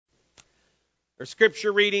Our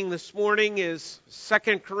scripture reading this morning is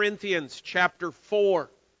 2 Corinthians chapter 4.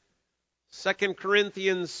 2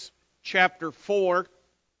 Corinthians chapter 4.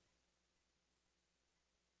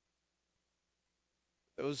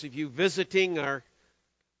 Those of you visiting, our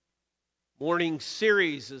morning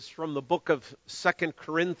series is from the book of 2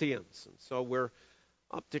 Corinthians. And so we're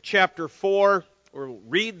up to chapter 4. We'll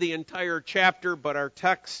read the entire chapter, but our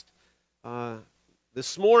text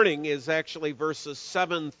this morning is actually verses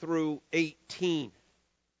 7 through 18.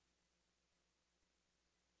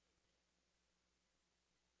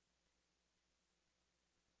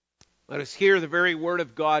 Let us hear the very word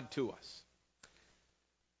of God to us.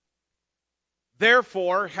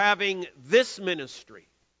 Therefore, having this ministry,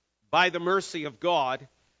 by the mercy of God,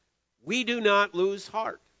 we do not lose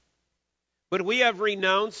heart. But we have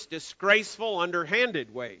renounced disgraceful,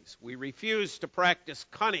 underhanded ways. We refuse to practice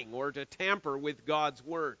cunning or to tamper with God's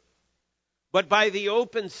word. But by the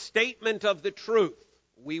open statement of the truth,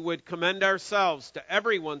 we would commend ourselves to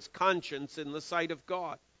everyone's conscience in the sight of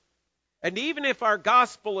God. And even if our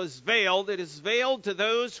gospel is veiled, it is veiled to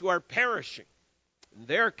those who are perishing. In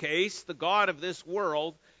their case, the God of this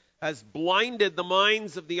world has blinded the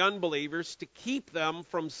minds of the unbelievers to keep them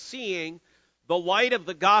from seeing the light of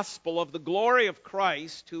the gospel of the glory of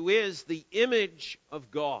Christ, who is the image of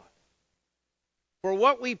God. For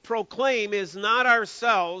what we proclaim is not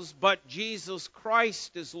ourselves, but Jesus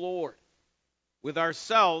Christ is Lord, with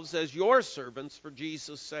ourselves as your servants for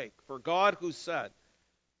Jesus' sake. For God, who said,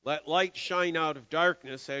 "Let light shine out of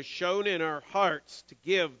darkness," has shone in our hearts to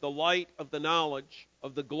give the light of the knowledge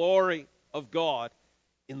of the glory of God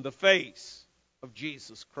in the face of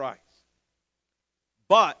Jesus Christ.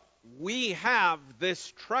 But we have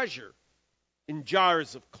this treasure in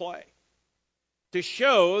jars of clay, to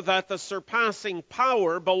show that the surpassing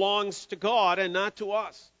power belongs to God and not to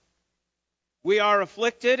us. We are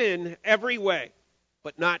afflicted in every way,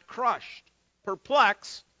 but not crushed,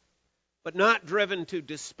 perplexed, but not driven to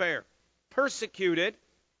despair, persecuted,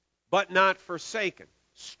 but not forsaken,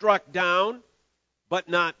 struck down, but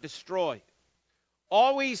not destroyed.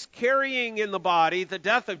 Always carrying in the body the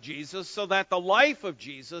death of Jesus, so that the life of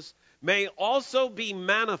Jesus may also be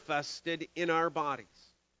manifested in our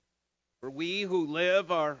bodies. For we who live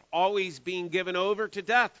are always being given over to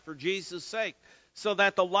death for Jesus' sake, so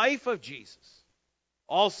that the life of Jesus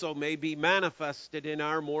also may be manifested in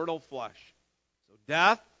our mortal flesh. So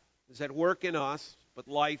death is at work in us, but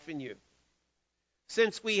life in you.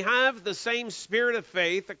 Since we have the same spirit of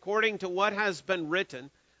faith, according to what has been written,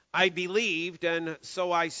 I believed, and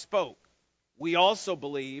so I spoke. We also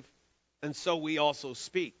believe, and so we also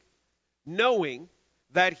speak, knowing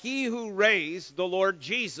that he who raised the Lord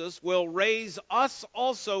Jesus will raise us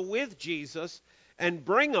also with Jesus and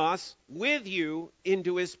bring us with you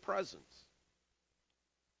into his presence.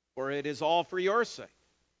 For it is all for your sake,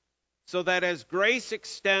 so that as grace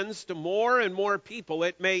extends to more and more people,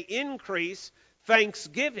 it may increase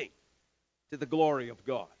thanksgiving to the glory of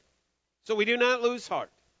God. So we do not lose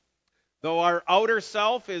heart. Though our outer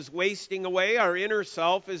self is wasting away, our inner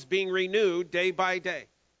self is being renewed day by day.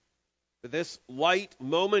 For this light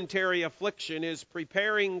momentary affliction is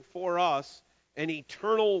preparing for us an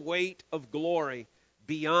eternal weight of glory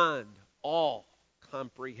beyond all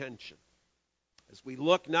comprehension. As we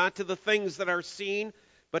look not to the things that are seen,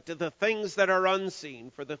 but to the things that are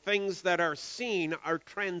unseen. For the things that are seen are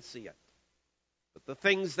transient, but the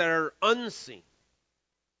things that are unseen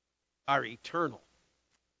are eternal.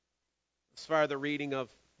 As far as the reading of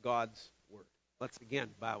God's word. Let's again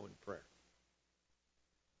bow in prayer.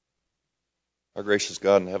 Our gracious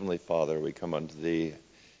God and Heavenly Father, we come unto Thee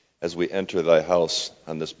as we enter Thy house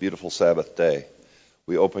on this beautiful Sabbath day.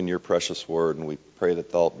 We open Your precious word, and we pray that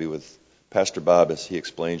Thou'lt be with Pastor Bob as he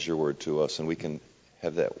explains Your word to us, and we can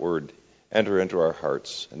have that word enter into our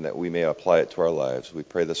hearts, and that we may apply it to our lives. We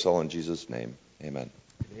pray this all in Jesus' name. Amen.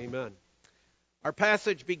 Amen. Our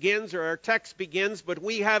passage begins, or our text begins, but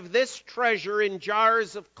we have this treasure in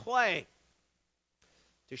jars of clay,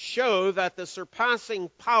 to show that the surpassing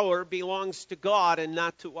power belongs to God and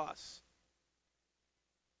not to us.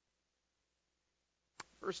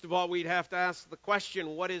 First of all, we'd have to ask the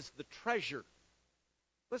question, what is the treasure?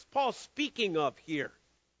 What's Paul speaking of here?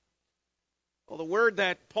 Well, the word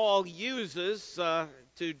that Paul uses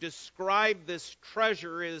to describe this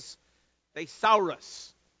treasure is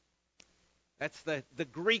thesaurus. That's the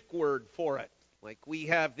Greek word for it. Like we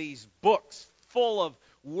have these books full of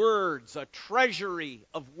words, a treasury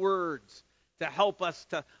of words to help us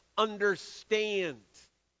to understand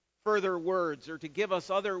further words or to give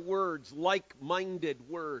us other words, like-minded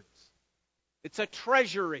words. It's a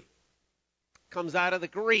treasury. It comes out of the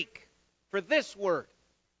Greek for this word.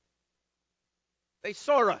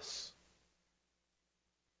 Thesaurus.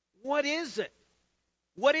 What is it?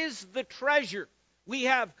 What is the treasure? We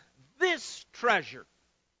have this treasure.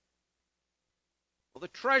 Well, the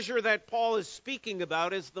treasure that Paul is speaking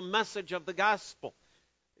about is the message of the gospel.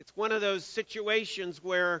 It's one of those situations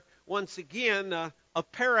where, once again, a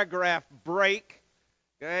paragraph break,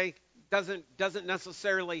 okay, doesn't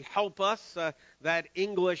necessarily help us. That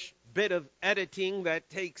English bit of editing that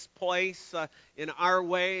takes place in our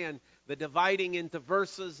way, and the dividing into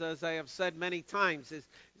verses, as I have said many times, is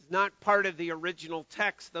not part of the original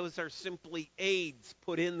text. Those are simply aids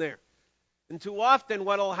put in there. And too often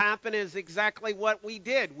what will happen is exactly what we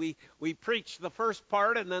did. We preach the first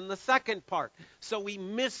part and then the second part. So we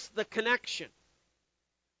miss the connection.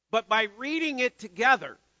 But by reading it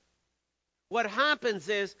together, what happens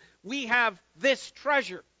is we have this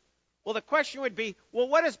treasure. Well, the question would be, well,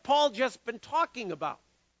 what has Paul just been talking about?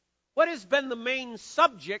 What has been the main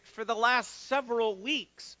subject for the last several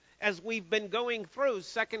weeks as we've been going through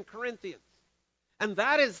 2 Corinthians? And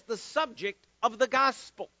that is the subject of the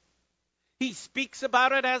gospel. He speaks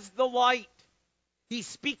about it as the light. He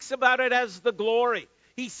speaks about it as the glory.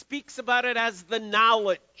 He speaks about it as the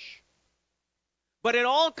knowledge. But it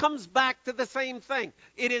all comes back to the same thing.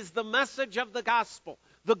 It is the message of the gospel,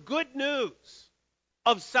 the good news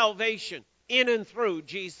of salvation in and through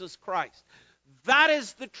Jesus Christ. That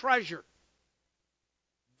is the treasure.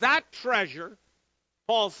 That treasure,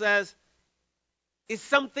 Paul says, is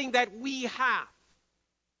something that we have.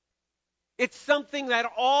 It's something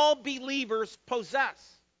that all believers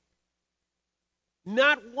possess.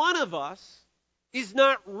 Not one of us is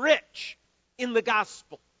not rich in the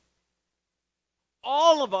gospel.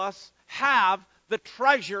 All of us have the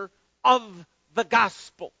treasure of the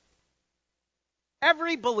gospel.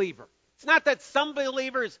 Every believer. It's not that some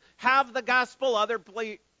believers have the gospel, other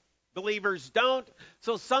believers don't.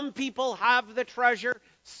 So some people have the treasure,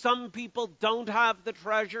 some people don't have the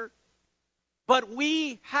treasure. But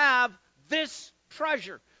we have this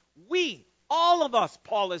treasure. We, all of us,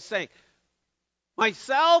 Paul is saying.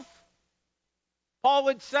 Myself, Paul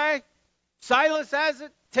would say, Silas has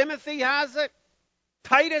it, Timothy has it,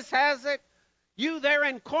 Titus has it, you there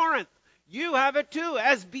in Corinth, you have it too,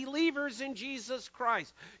 as believers in Jesus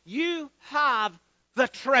Christ. You have the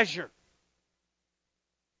treasure.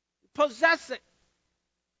 Possess it.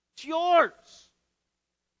 It's yours.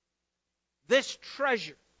 This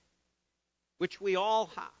treasure, which we all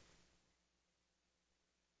have.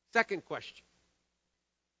 Second question.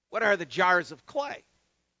 What are the jars of clay?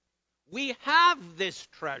 We have this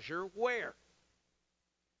treasure where?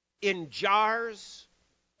 In jars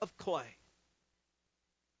of clay.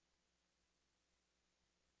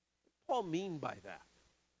 What does Paul mean by that?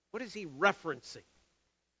 What is he referencing?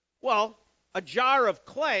 Well, a jar of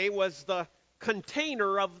clay was the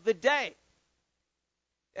container of the day.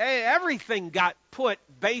 Everything got put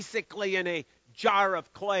basically in a jar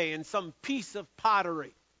of clay, in some piece of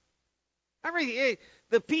pottery.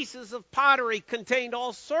 The pieces of pottery contained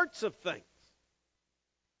all sorts of things.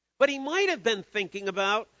 But he might have been thinking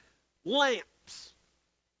about lamps,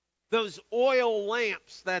 those oil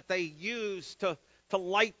lamps that they used to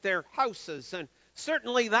light their houses. And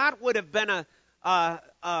certainly that would have been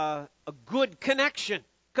a good connection,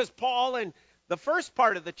 because Paul in the first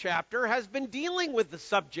part of the chapter has been dealing with the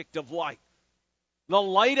subject of light. The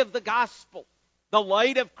light of the gospel, the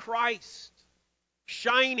light of Christ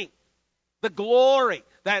shining. The glory,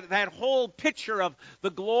 that whole picture of the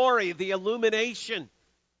glory, the illumination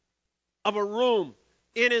of a room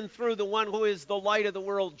in and through the one who is the light of the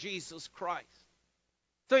world, Jesus Christ.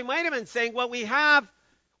 So he might have been saying, well, we have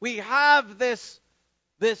this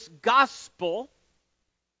gospel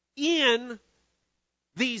in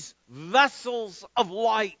these vessels of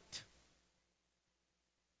light.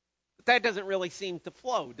 But that doesn't really seem to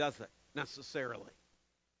flow, does it, necessarily?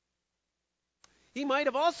 He might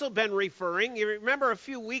have also been referring, you remember a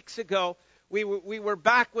few weeks ago, we were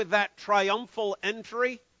back with that triumphal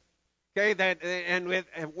entry, okay,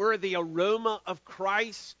 and we're the aroma of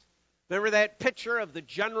Christ. Remember that picture of the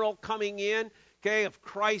general coming in, okay, of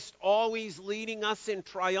Christ always leading us in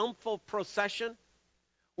triumphal procession?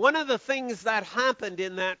 One of the things that happened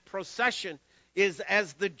in that procession is,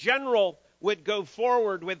 as the general would go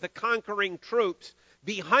forward with the conquering troops,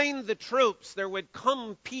 behind the troops there would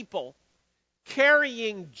come people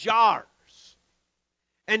carrying jars.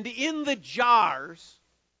 And in the jars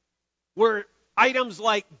were items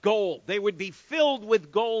like gold. They would be filled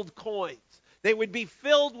with gold coins. They would be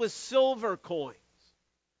filled with silver coins.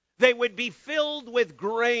 They would be filled with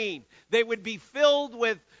grain. They would be filled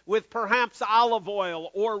with perhaps olive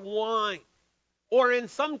oil or wine, or in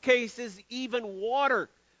some cases even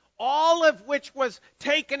water. all of which was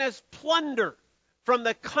taken as plunder from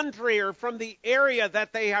the country or from the area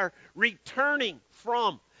that they are returning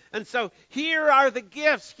from. And so here are the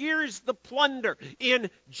gifts. Here's the plunder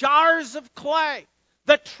in jars of clay.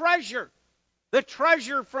 The treasure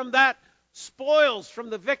from that spoils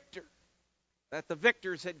from the victor that the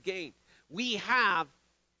victors had gained. We have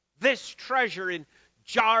this treasure in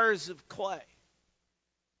jars of clay.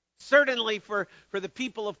 Certainly for the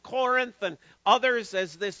people of Corinth and others,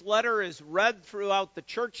 as this letter is read throughout the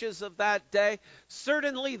churches of that day,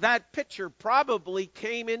 certainly that picture probably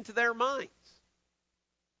came into their minds.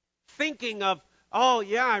 Thinking of, oh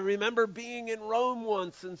yeah, I remember being in Rome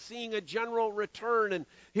once and seeing a general return, and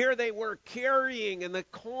here they were carrying, and the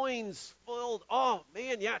coins filled. Oh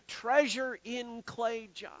man, yeah, treasure in clay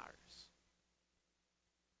jars.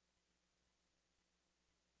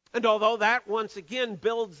 And although that once again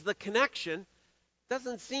builds the connection,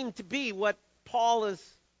 doesn't seem to be what Paul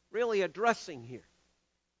is really addressing here.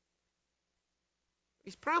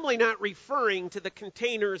 He's probably not referring to the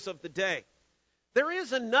containers of the day. There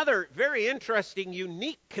is another very interesting,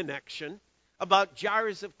 unique connection about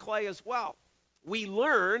jars of clay as well. We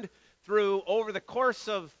learned over the course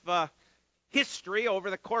of history, over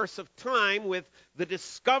the course of time, with the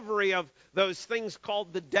discovery of those things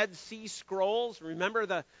called the Dead Sea Scrolls. Remember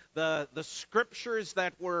the scriptures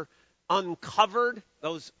that were uncovered,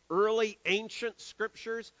 those early ancient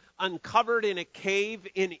scriptures uncovered in a cave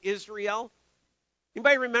in Israel?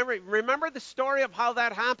 Anybody remember the story of how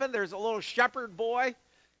that happened? There's a little shepherd boy,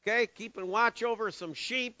 okay, keeping watch over some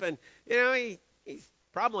sheep, and he's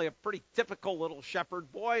probably a pretty typical little shepherd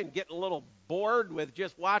boy and getting a little bored with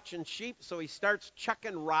just watching sheep, so he starts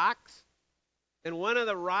chucking rocks. And one of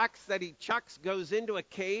the rocks that he chucks goes into a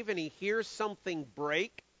cave, and he hears something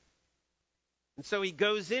break. And so he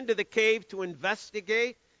goes into the cave to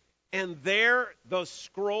investigate, and there those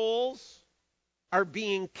scrolls are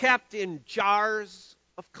being kept in jars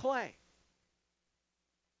of clay.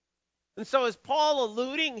 And so is Paul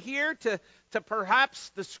alluding here to perhaps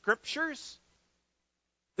the scriptures?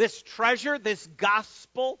 This treasure, this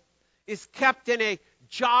gospel, is kept in a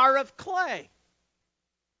jar of clay.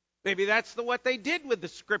 Maybe that's what they did with the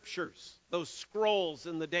scriptures, those scrolls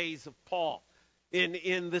in the days of Paul.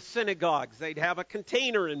 In the synagogues, they'd have a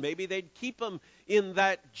container, and maybe they'd keep them in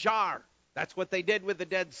that jar. That's what they did with the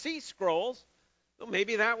Dead Sea Scrolls. So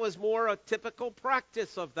maybe that was more a typical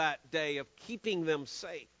practice of that day, of keeping them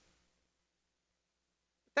safe.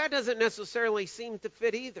 That doesn't necessarily seem to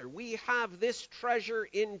fit either. We have this treasure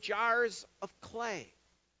in jars of clay.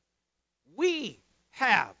 We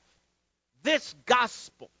have this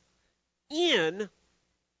gospel in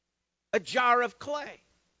a jar of clay.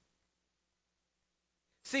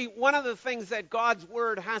 See, one of the things that God's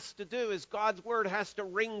word has to do is God's word has to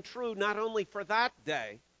ring true not only for that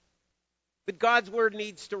day, but God's word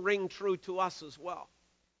needs to ring true to us as well.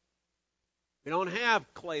 We don't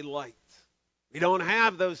have clay lights. We don't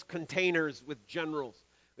have those containers with generals.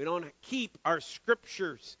 We don't keep our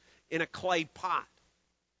scriptures in a clay pot.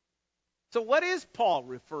 So what is Paul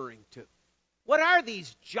referring to? What are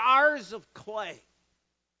these jars of clay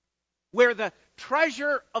where the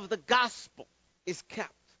treasure of the gospel is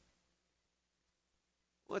kept?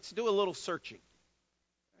 Let's do a little searching.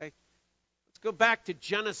 Okay? Let's go back to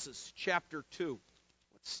Genesis chapter 2.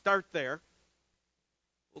 Let's start there.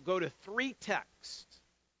 We'll go to 3 texts.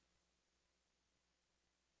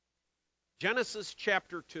 Genesis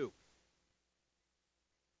chapter 2.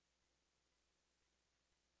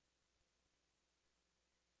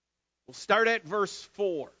 We'll start at verse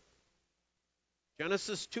 4.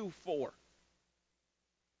 Genesis 2:4.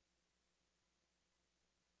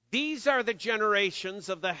 These are the generations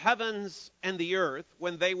of the heavens and the earth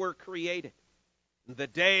when they were created. The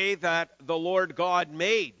day that the Lord God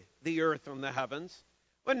made the earth and the heavens,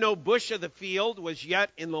 when no bush of the field was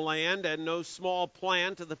yet in the land, and no small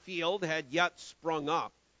plant of the field had yet sprung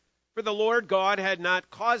up. For the Lord God had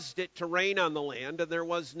not caused it to rain on the land, and there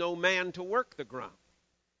was no man to work the ground.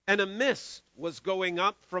 And a mist was going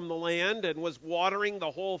up from the land, and was watering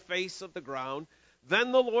the whole face of the ground.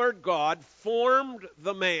 Then the Lord God formed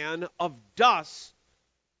the man of dust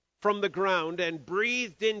from the ground, and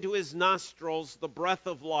breathed into his nostrils the breath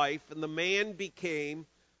of life, and the man became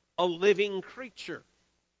a living creature.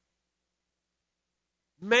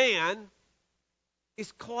 Man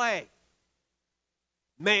is clay.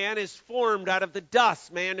 Man is formed out of the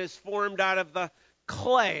dust. Man is formed out of the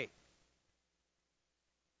clay.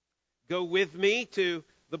 Go with me to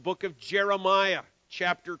the book of Jeremiah,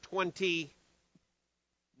 chapter 29,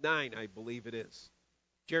 I believe it is.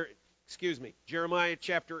 Jeremiah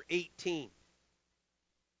chapter 18.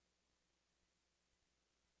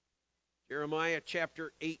 Jeremiah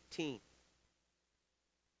chapter 18.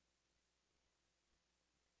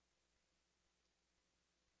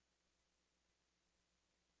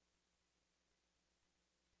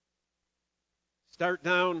 Start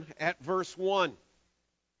down at verse 1.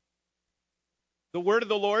 The word of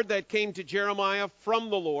the Lord that came to Jeremiah from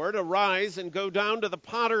the Lord, arise and go down to the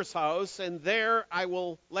potter's house, and there I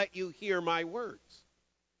will let you hear my words.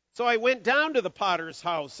 So I went down to the potter's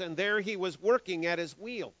house, and there he was working at his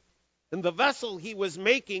wheel. And the vessel he was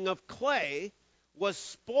making of clay was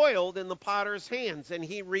spoiled in the potter's hands, and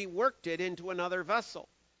he reworked it into another vessel,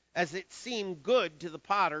 as it seemed good to the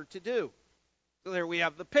potter to do. So there we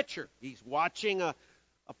have the picture. He's watching a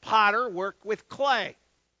potter work with clay.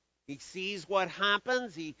 He sees what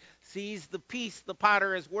happens. He sees the piece the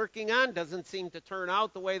potter is working on. Doesn't seem to turn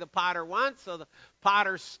out the way the potter wants, so the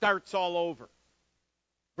potter starts all over.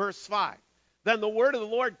 Verse 5. Then the word of the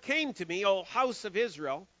Lord came to me, O house of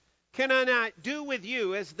Israel. Can I not do with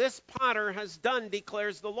you as this potter has done,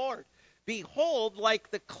 declares the Lord? Behold, like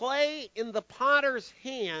the clay in the potter's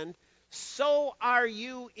hand, so are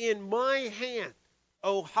you in my hand,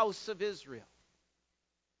 O house of Israel.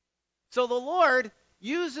 So the Lord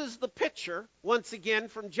uses the picture, once again,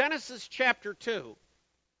 from Genesis chapter 2,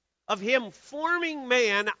 of him forming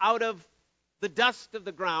man out of the dust of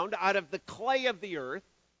the ground, out of the clay of the earth.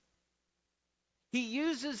 He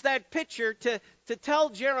uses that picture to tell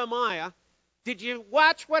Jeremiah, did you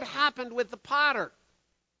watch what happened with the potter?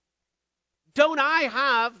 Don't I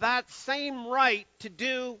have that same right to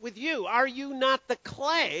do with you? Are you not the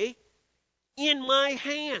clay in my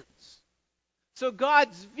hands? So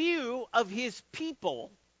God's view of his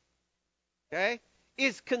people, okay,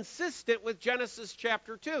 is consistent with Genesis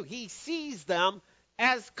chapter 2. He sees them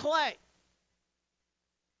as clay.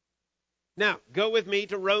 Now, go with me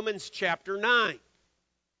to Romans chapter 9.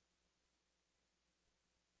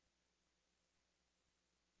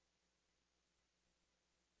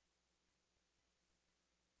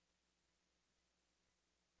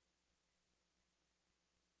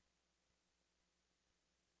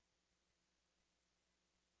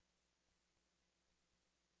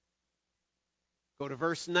 Go to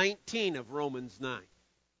verse 19 of Romans 9.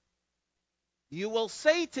 You will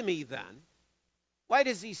say to me then, why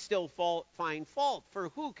does he still find fault? For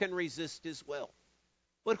who can resist his will?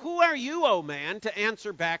 But who are you, O man, to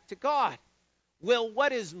answer back to God? Will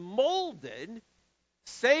what is molded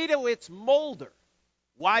say to its molder,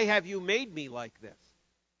 why have you made me like this?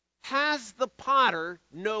 Has the potter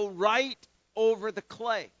no right over the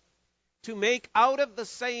clay to make out of the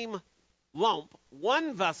same lump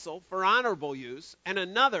one vessel for honorable use and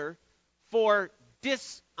another for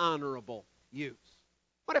dishonorable use?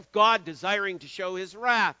 What if God, desiring to show his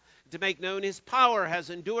wrath, to make known his power, has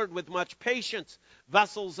endured with much patience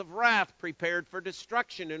vessels of wrath prepared for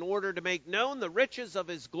destruction, in order to make known the riches of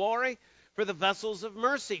his glory for the vessels of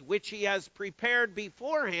mercy, which he has prepared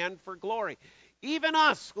beforehand for glory, even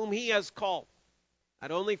us whom he has called,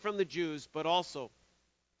 not only from the Jews, but also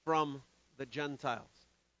from the Gentiles.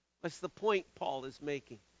 That's the point Paul is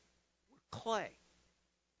making. We're clay.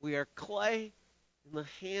 We are clay in the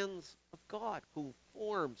hands of God, who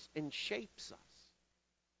forms and shapes us.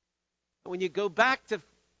 And when you go back to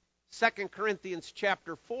 2 Corinthians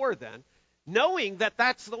chapter 4 then, knowing that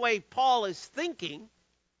that's the way Paul is thinking,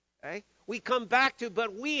 okay, we come back to,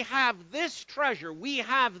 but we have this treasure, we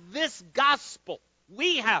have this gospel,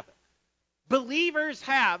 we have it. Believers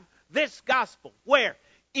have this gospel. Where?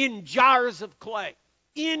 In jars of clay,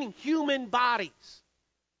 in human bodies.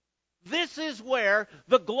 This is where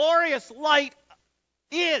the glorious light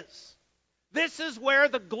is. This is where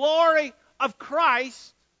the glory of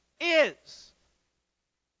Christ is.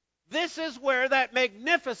 This is where that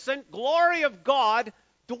magnificent glory of God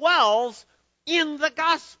dwells in the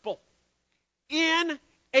gospel, in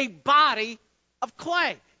a body of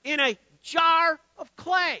clay, in a jar of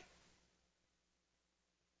clay.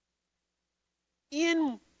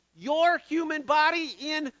 In your human body,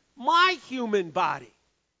 in my human body.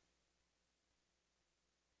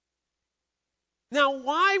 Now,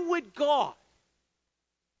 why would God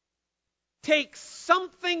take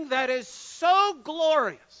something that is so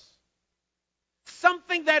glorious,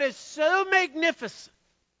 something that is so magnificent,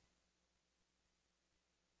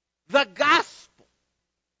 the gospel,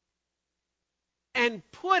 and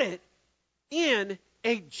put it in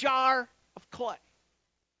a jar of clay?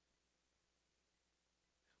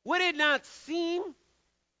 Would it not seem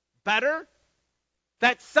better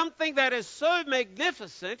that something that is so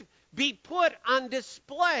magnificent be put on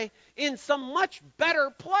display in some much better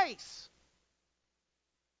place?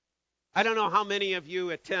 I don't know how many of you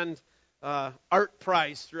attend Art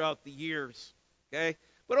Prize throughout the years, okay?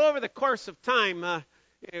 But over the course of time,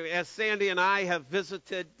 as Sandy and I have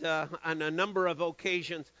visited on a number of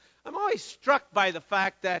occasions, I'm always struck by the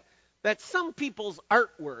fact that some people's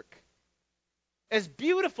artwork, as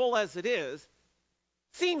beautiful as it is,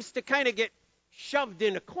 seems to kind of get shoved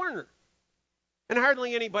in a corner, and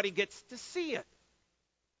hardly anybody gets to see it.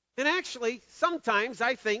 And actually, sometimes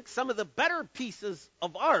I think some of the better pieces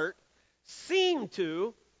of art seem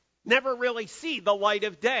to never really see the light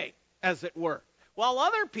of day, as it were. While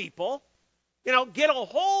other people, get a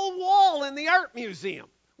whole wall in the art museum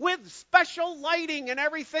with special lighting and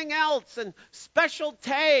everything else and special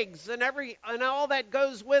tags and all that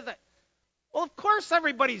goes with it. Well, of course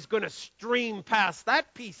everybody's going to stream past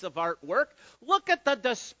that piece of artwork. Look at the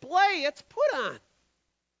display it's put on.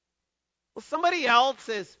 Well, somebody else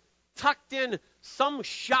is tucked in some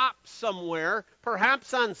shop somewhere,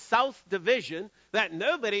 perhaps on South Division, that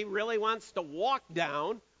nobody really wants to walk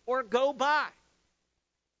down or go by.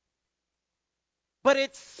 But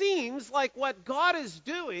it seems like what God is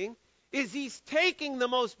doing is He's taking the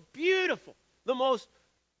most beautiful, the most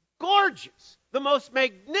gorgeous, the most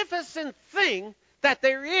magnificent thing that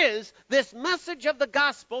there is, this message of the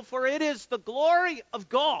gospel, for it is the glory of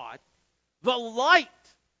God, the light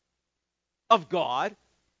of God,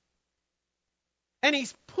 and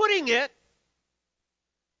He's putting it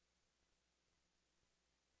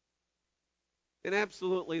in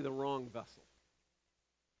absolutely the wrong vessel.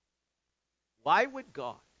 Why would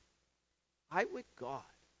God put the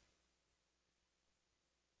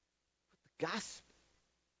gospel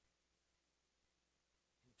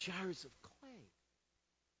in jars of clay?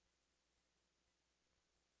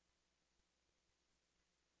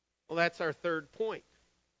 Well, that's our third point.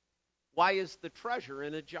 Why is the treasure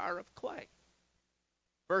in a jar of clay?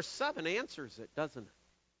 Verse 7 answers it, doesn't it?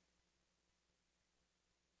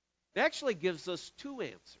 It actually gives us two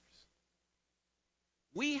answers.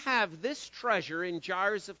 We have this treasure in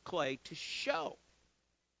jars of clay to show.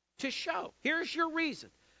 Here's your reason.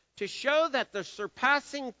 To show that the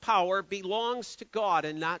surpassing power belongs to God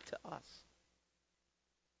and not to us.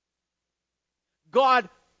 God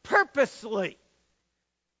purposely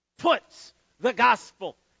puts the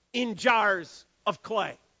gospel in jars of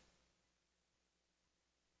clay.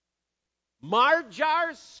 Marred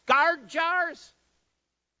jars, scarred jars,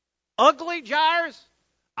 ugly jars,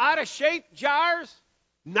 out-of-shape jars,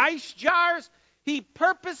 nice jars. He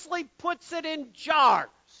purposely puts it in jars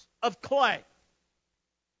of clay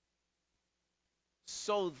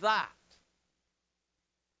so that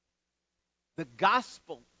the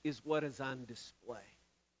gospel is what is on display,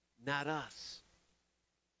 not us.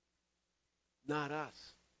 Not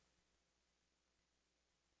us.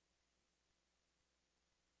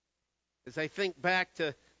 As I think back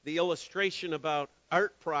to the illustration about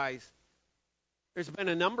Art Prize, there's been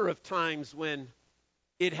a number of times when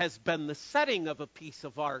it has been the setting of a piece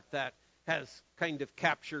of art that has kind of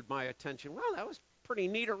captured my attention. Wow, that was a pretty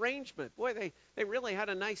neat arrangement. Boy, they really had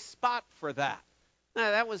a nice spot for that.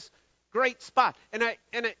 That was a great spot. And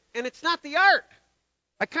it's not the art.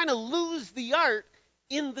 I kind of lose the art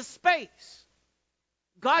in the space.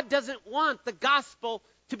 God doesn't want the gospel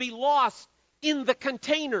to be lost in the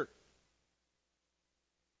container.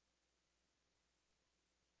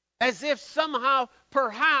 As if somehow,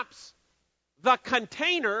 perhaps, the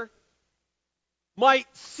container might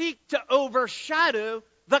seek to overshadow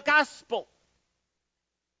the gospel.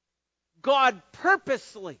 God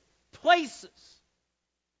purposely places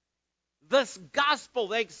this gospel,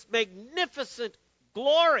 this magnificent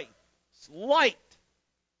glory, light,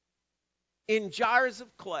 in jars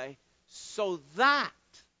of clay so that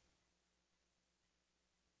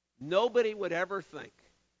nobody would ever think,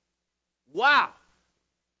 wow,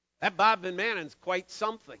 that Bob Van Manen's quite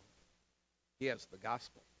something. He has the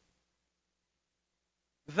gospel.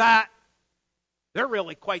 That they're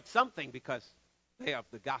really quite something because they have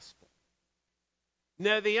the gospel.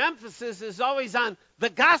 Now, the emphasis is always on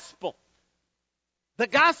the gospel. The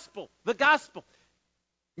gospel. The gospel.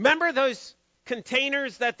 Remember those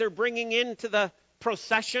containers that they're bringing into the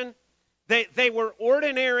procession? They were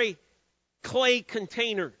ordinary clay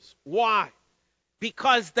containers. Why?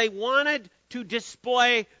 Because they wanted to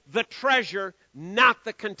display the treasure, not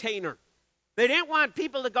the container. They didn't want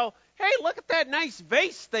people to go, hey, look at that nice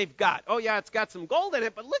vase they've got. Oh, yeah, it's got some gold in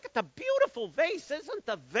it, but look at the beautiful vase. Isn't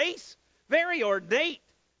the vase very ornate?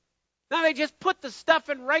 Now, they just put the stuff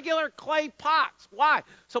in regular clay pots. Why?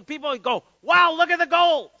 So people would go, wow, look at the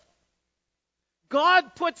gold.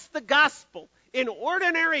 God puts the gospel in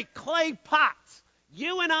ordinary clay pots,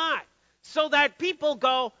 you and I, so that people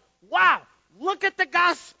go, wow, look at the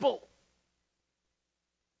gospel.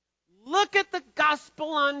 Look at the gospel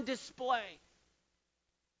on display.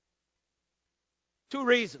 Two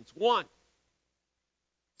reasons. One,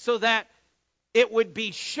 so that it would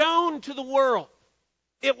be shown to the world.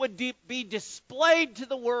 It would be displayed to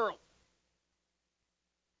the world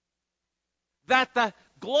that the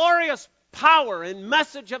glorious power and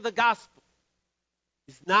message of the gospel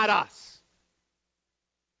is not us.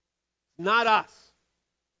 Not us.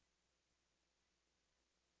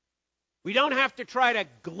 We don't have to try to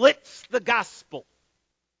glitz the gospel.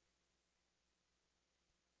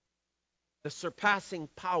 The surpassing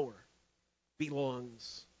power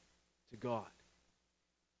belongs to God.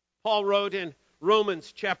 Paul wrote in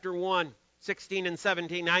Romans chapter 1, 16 and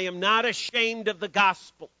 17, I am not ashamed of the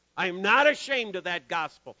gospel. I am not ashamed of that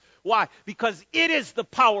gospel. Why? Because it is the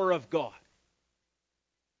power of God.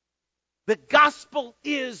 The gospel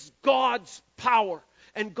is God's power,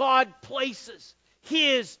 and God places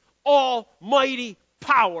His almighty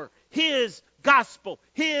power, His gospel,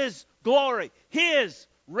 His glory, His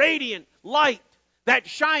radiant light that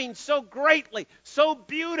shines so greatly, so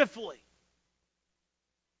beautifully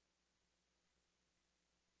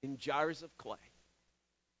in jars of clay,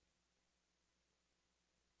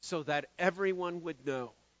 so that everyone would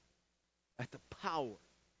know that the power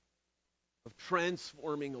of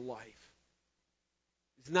transforming a life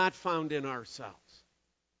is not found in ourselves,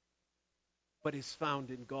 but is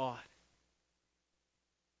found in God.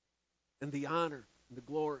 And the honor and the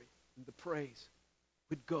glory and the praise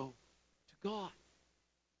would go to God.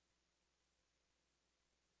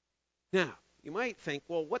 Now, you might think,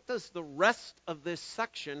 well, what does the rest of this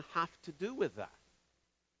section have to do with that?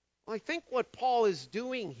 Well, I think what Paul is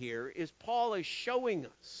doing here is Paul is showing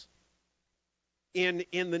us in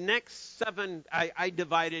the next 7, I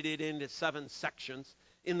divided it into 7 sections.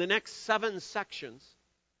 In the next 7 sections,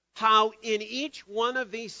 how in each one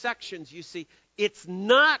of these sections, you see, it's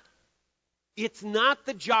not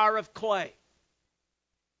the jar of clay.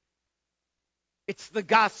 It's the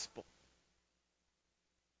gospel.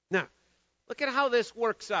 Now, look at how this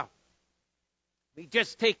works out. We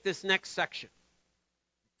just take this next section,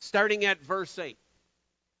 starting at verse 8.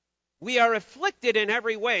 We are afflicted in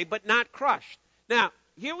every way, but not crushed. Now,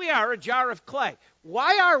 here we are, a jar of clay.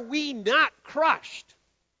 Why are we not crushed?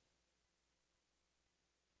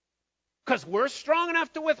 Because we're strong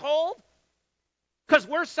enough to withhold? Because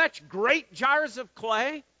we're such great jars of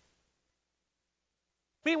clay?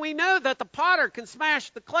 I mean, we know that the potter can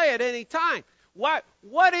smash the clay at any time. What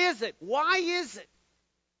is it? Why is it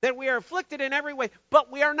that we are afflicted in every way,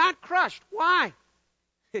 but we are not crushed? Why?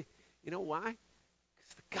 You know why?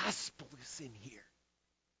 Because the gospel is in here.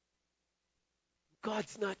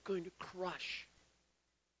 God's not going to crush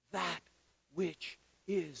that which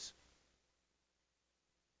is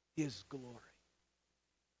His glory.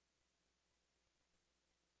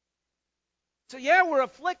 So yeah, we're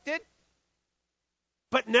afflicted,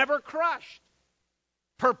 but never crushed.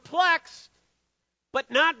 Perplexed, but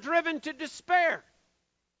not driven to despair.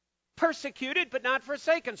 Persecuted, but not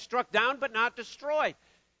forsaken. Struck down, but not destroyed.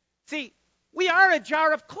 See, we are a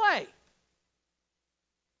jar of clay.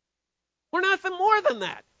 We're nothing more than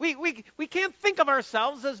that. We can't think of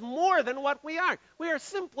ourselves as more than what we are. We are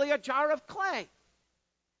simply a jar of clay.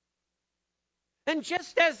 And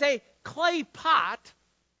just as a clay pot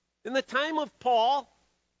in the time of Paul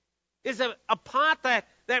is a pot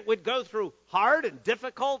that would go through hard and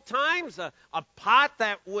difficult times, a pot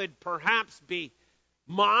that would perhaps be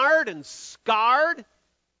marred and scarred,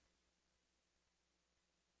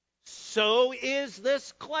 so is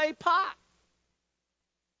this clay pot.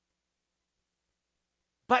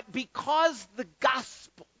 But because the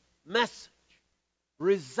gospel message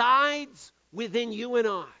resides within you and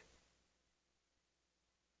I,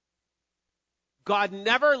 God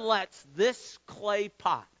never lets this clay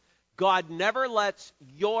pot, God never lets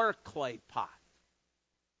your clay pot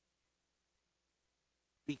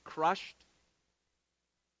be crushed.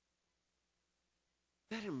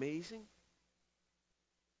 Isn't that amazing?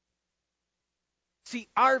 See,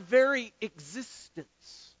 our very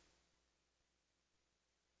existence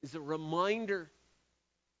is a reminder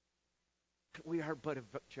that we are but a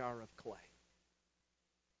jar of clay.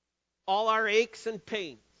 All our aches and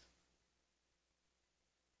pains,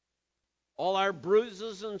 all our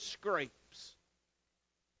bruises and scrapes,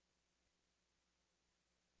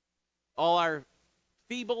 all our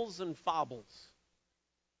feebles and foibles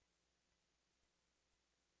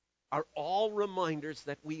are all reminders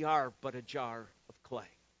that we are but a jar of clay.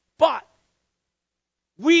 But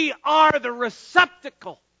we are the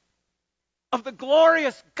receptacle of the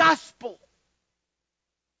glorious gospel.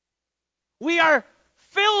 We are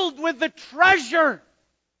filled with the treasure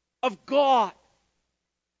of God.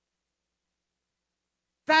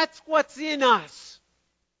 That's what's in us.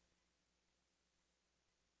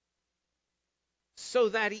 so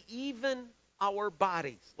that even our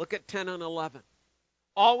bodies, look at 10 and 11,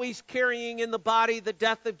 always carrying in the body the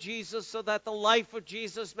death of Jesus, so that the life of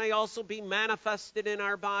Jesus may also be manifested in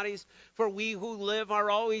our bodies. For we who live are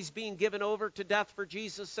always being given over to death for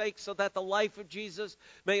Jesus' sake, so that the life of Jesus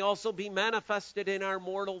may also be manifested in our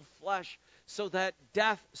mortal flesh. So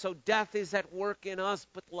death is at work in us,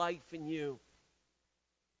 but life in you.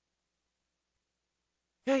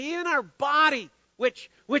 Now, in our body,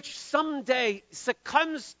 which someday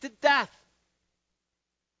succumbs to death,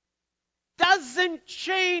 doesn't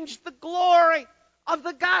change the glory of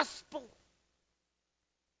the gospel.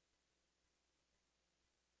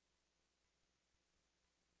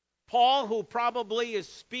 Paul, who probably is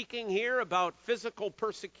speaking here about physical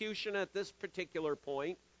persecution at this particular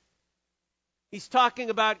point, he's talking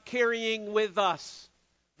about carrying with us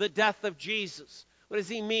the death of Jesus. What does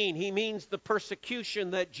he mean? He means the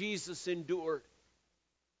persecution that Jesus endured.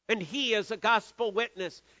 And he, as a gospel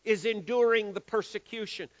witness, is enduring the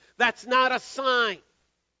persecution. That's not a sign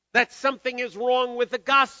that something is wrong with the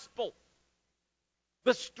gospel.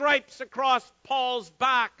 The stripes across Paul's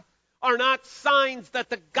back are not signs that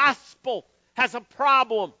the gospel has a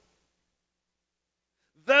problem.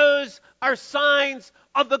 Those are signs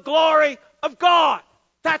of the glory of God.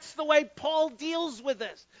 That's the way Paul deals with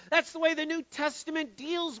this. That's the way the New Testament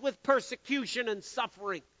deals with persecution and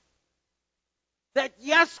suffering. That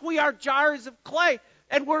yes, we are jars of clay,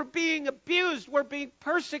 and we're being abused, we're being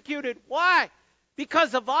persecuted. Why?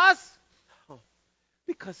 Because of us? No.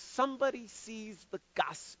 Because somebody sees the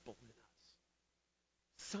gospel in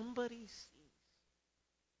us. Somebody sees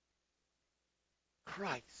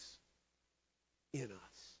Christ in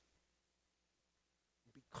us.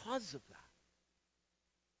 Because of that.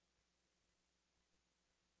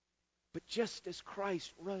 But just as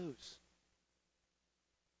Christ rose,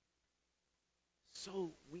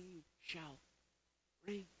 so we shall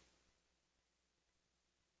reign.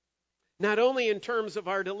 Not only in terms of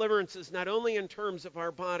our deliverances, not only in terms of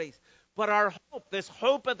our bodies, but our hope, this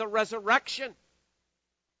hope of the resurrection.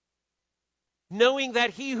 Knowing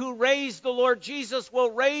that he who raised the Lord Jesus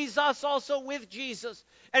will raise us also with Jesus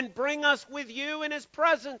and bring us with you in his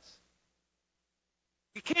presence.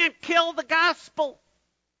 You can't kill the gospel.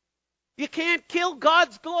 You can't kill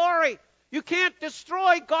God's glory. You can't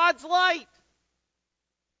destroy God's light.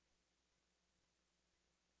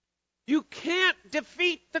 You can't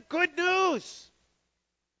defeat the good news.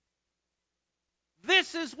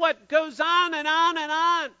 This is what goes on and on and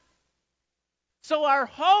on. So our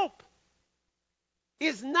hope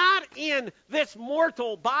is not in this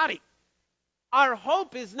mortal body. Our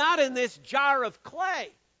hope is not in this jar of clay.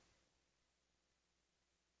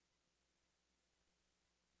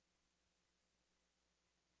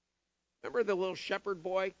 Remember the little shepherd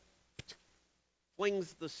boy?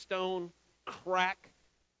 Flings the stone, crack.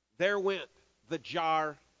 There went the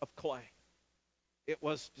jar of clay. It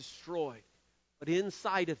was destroyed. But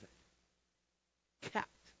inside of it, kept,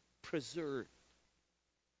 preserved,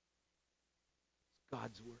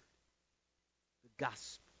 God's word, the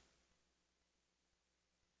gospel.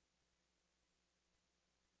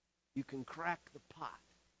 You can crack the pot,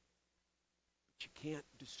 but you can't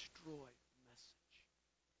destroy the message,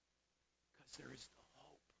 because there is the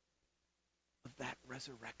hope of that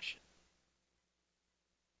resurrection.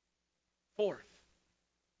 Fourth,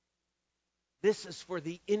 this is for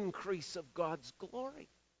the increase of God's glory.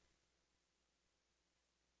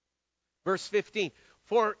 Verse 15,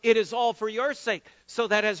 for it is all for your sake, so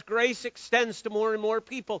that as grace extends to more and more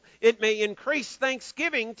people, it may increase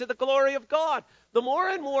thanksgiving to the glory of God. The more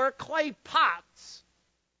and more clay pots,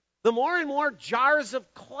 the more and more jars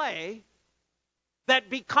of clay that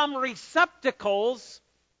become receptacles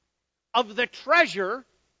of the treasure,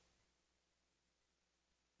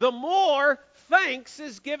 the more thanks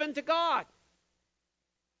is given to God.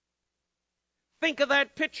 Think of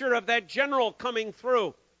that picture of that general coming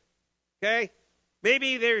through. Okay?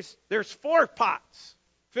 Maybe there's 4 pots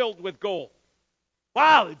filled with gold.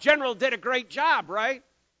 Wow, the general did a great job, right?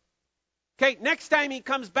 Okay, next time he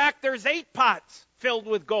comes back, there's 8 pots filled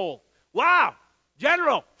with gold. Wow,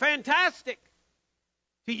 general, fantastic.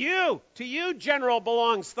 To you, general,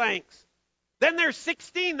 belongs thanks. Then there's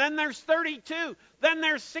 16, then there's 32, then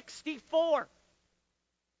there's 64.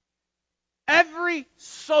 Every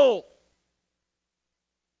soul,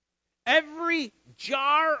 every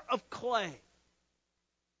jar of clay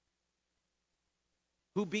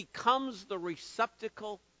who becomes the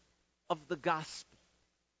receptacle of the gospel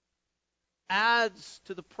adds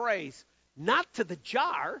to the praise, not to the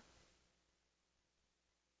jar,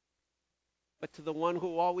 but to the one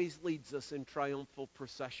who always leads us in triumphal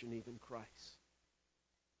procession, even Christ.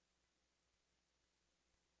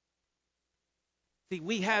 See,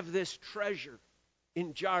 we have this treasure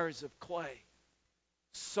in jars of clay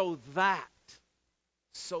so that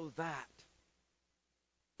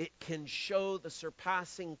it can show the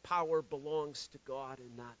surpassing power belongs to God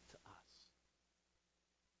and not to us.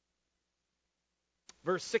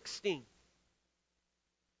 Verse 16.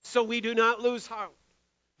 So we do not lose heart.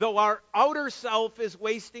 Though our outer self is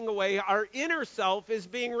wasting away, our inner self is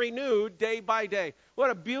being renewed day by day. What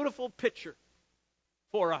a beautiful picture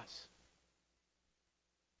for us.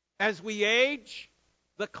 As we age,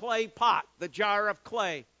 the clay pot, the jar of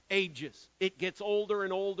clay, ages. It gets older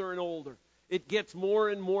and older and older. It gets more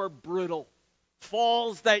and more brittle.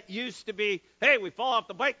 Falls that used to be, hey, we fall off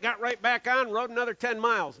the bike, got right back on, rode another 10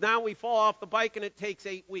 miles. Now we fall off the bike and it takes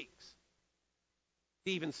 8 weeks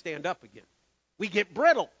to even stand up again. We get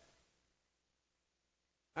brittle.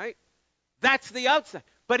 Right? That's the outside.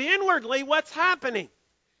 But inwardly, what's happening?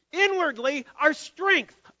 Inwardly, our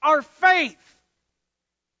strength, our faith,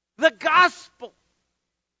 the gospel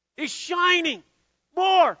is shining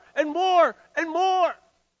more and more and more.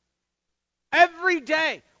 Every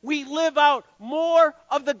day, we live out more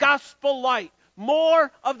of the gospel light.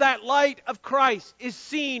 More of that light of Christ is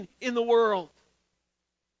seen in the world.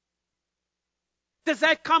 Does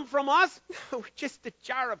that come from us? No, we're just a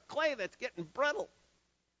jar of clay that's getting brittle.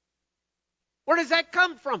 Where does that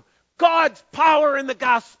come from? God's power in the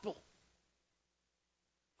gospel.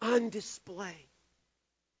 On display.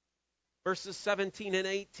 Verses 17 and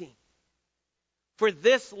 18. For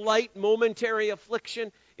this light momentary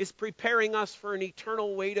affliction is preparing us for an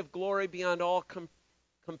eternal weight of glory beyond all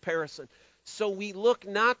comparison. So we look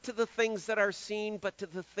not to the things that are seen, but to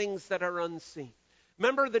the things that are unseen.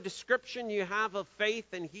 Remember the description you have of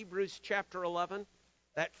faith in Hebrews chapter 11?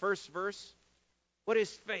 That first verse? What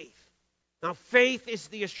is faith? Now, faith is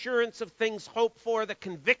the assurance of things hoped for, the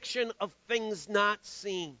conviction of things not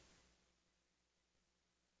seen.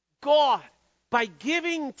 God, by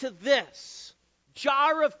giving to this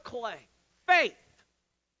jar of clay, faith,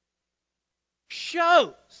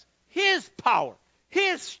 shows His power,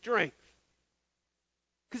 His strength.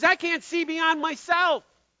 Because I can't see beyond myself.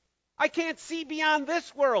 I can't see beyond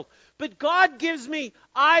this world. But God gives me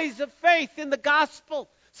eyes of faith in the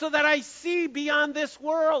gospel so that I see beyond this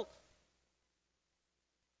world.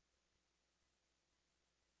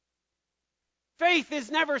 Faith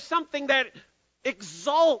is never something that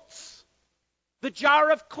exalts the jar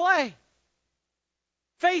of clay.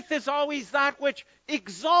 Faith is always that which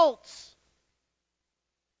exalts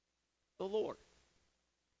the Lord.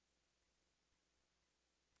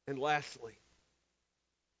 And lastly,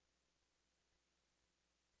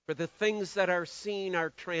 for the things that are seen are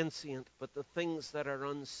transient, but the things that are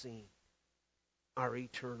unseen are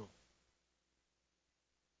eternal.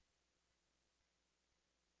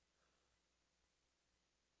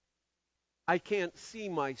 I can't see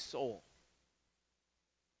my soul.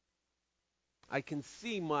 I can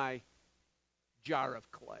see my jar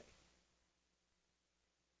of clay.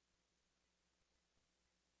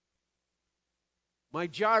 My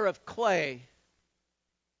jar of clay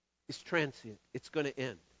is transient. It's going to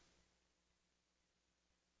end.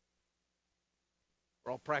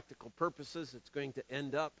 For all practical purposes, it's going to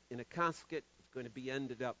end up in a casket. It's going to be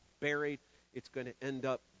ended up buried. It's going to end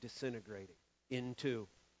up disintegrating into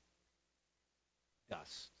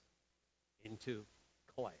dust, into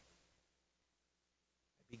clay.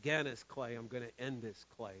 I began as clay. I'm going to end as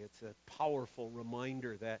clay. It's a powerful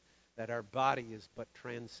reminder that our body is but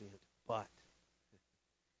transient, but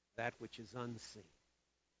that which is unseen,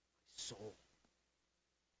 my soul,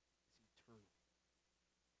 is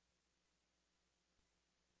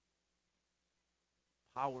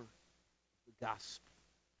eternal. Power of the gospel.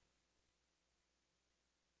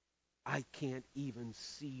 I can't even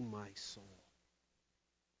see my soul.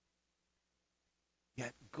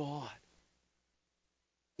 Yet God,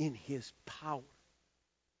 in His power,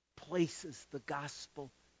 places the gospel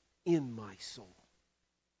in my soul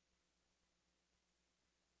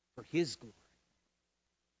for His glory.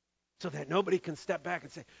 So that nobody can step back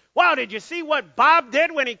and say, wow, did you see what Bob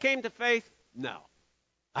did when he came to faith? No,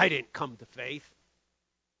 I didn't come to faith.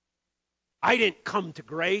 I didn't come to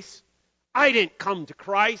grace. I didn't come to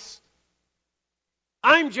Christ.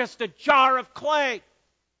 I'm just a jar of clay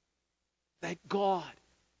that God,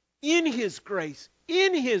 in His grace,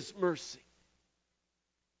 in His mercy,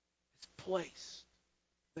 has placed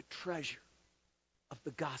the treasure of the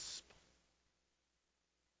gospel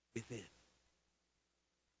within.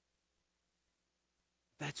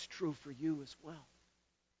 That's true for you as well.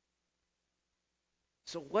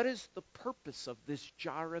 So what is the purpose of this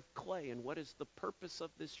jar of clay, and what is the purpose of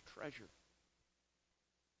this treasure?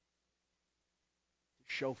 To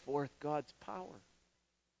show forth God's power.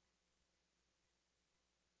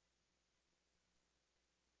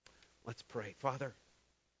 Let's pray. Father,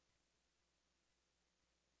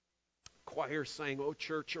 choir sang, "O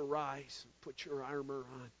church, arise and put your armor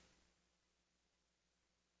on."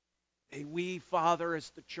 May we, Father, as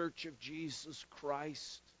the church of Jesus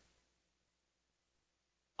Christ,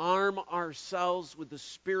 arm ourselves with the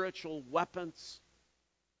spiritual weapons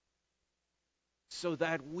so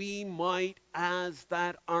that we might, as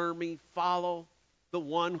that army, follow the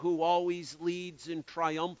one who always leads in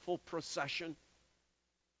triumphal procession.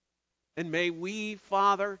 And may we,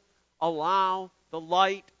 Father, allow the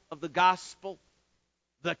light of the gospel,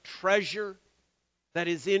 the treasure that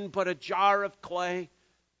is in but a jar of clay,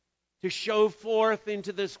 to show forth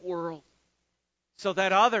into this world so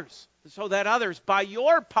that others, by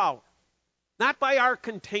your power, not by our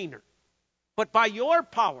container, but by your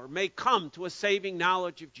power, may come to a saving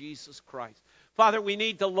knowledge of Jesus Christ. Father, we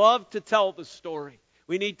need to love to tell the story.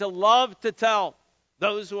 We need to love to tell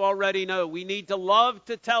those who already know. We need to love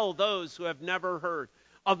to tell those who have never heard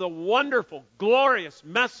of the wonderful, glorious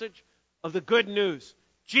message of the good news.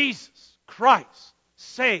 Jesus Christ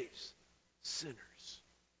saves sinners.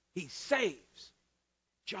 He saves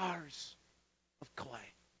jars of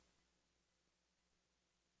clay.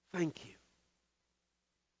 Thank you.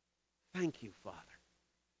 Thank you, Father.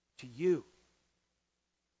 To you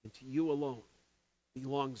and to you alone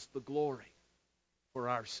belongs the glory for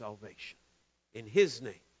our salvation. In his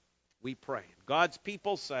name we pray. God's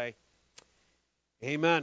people say, amen.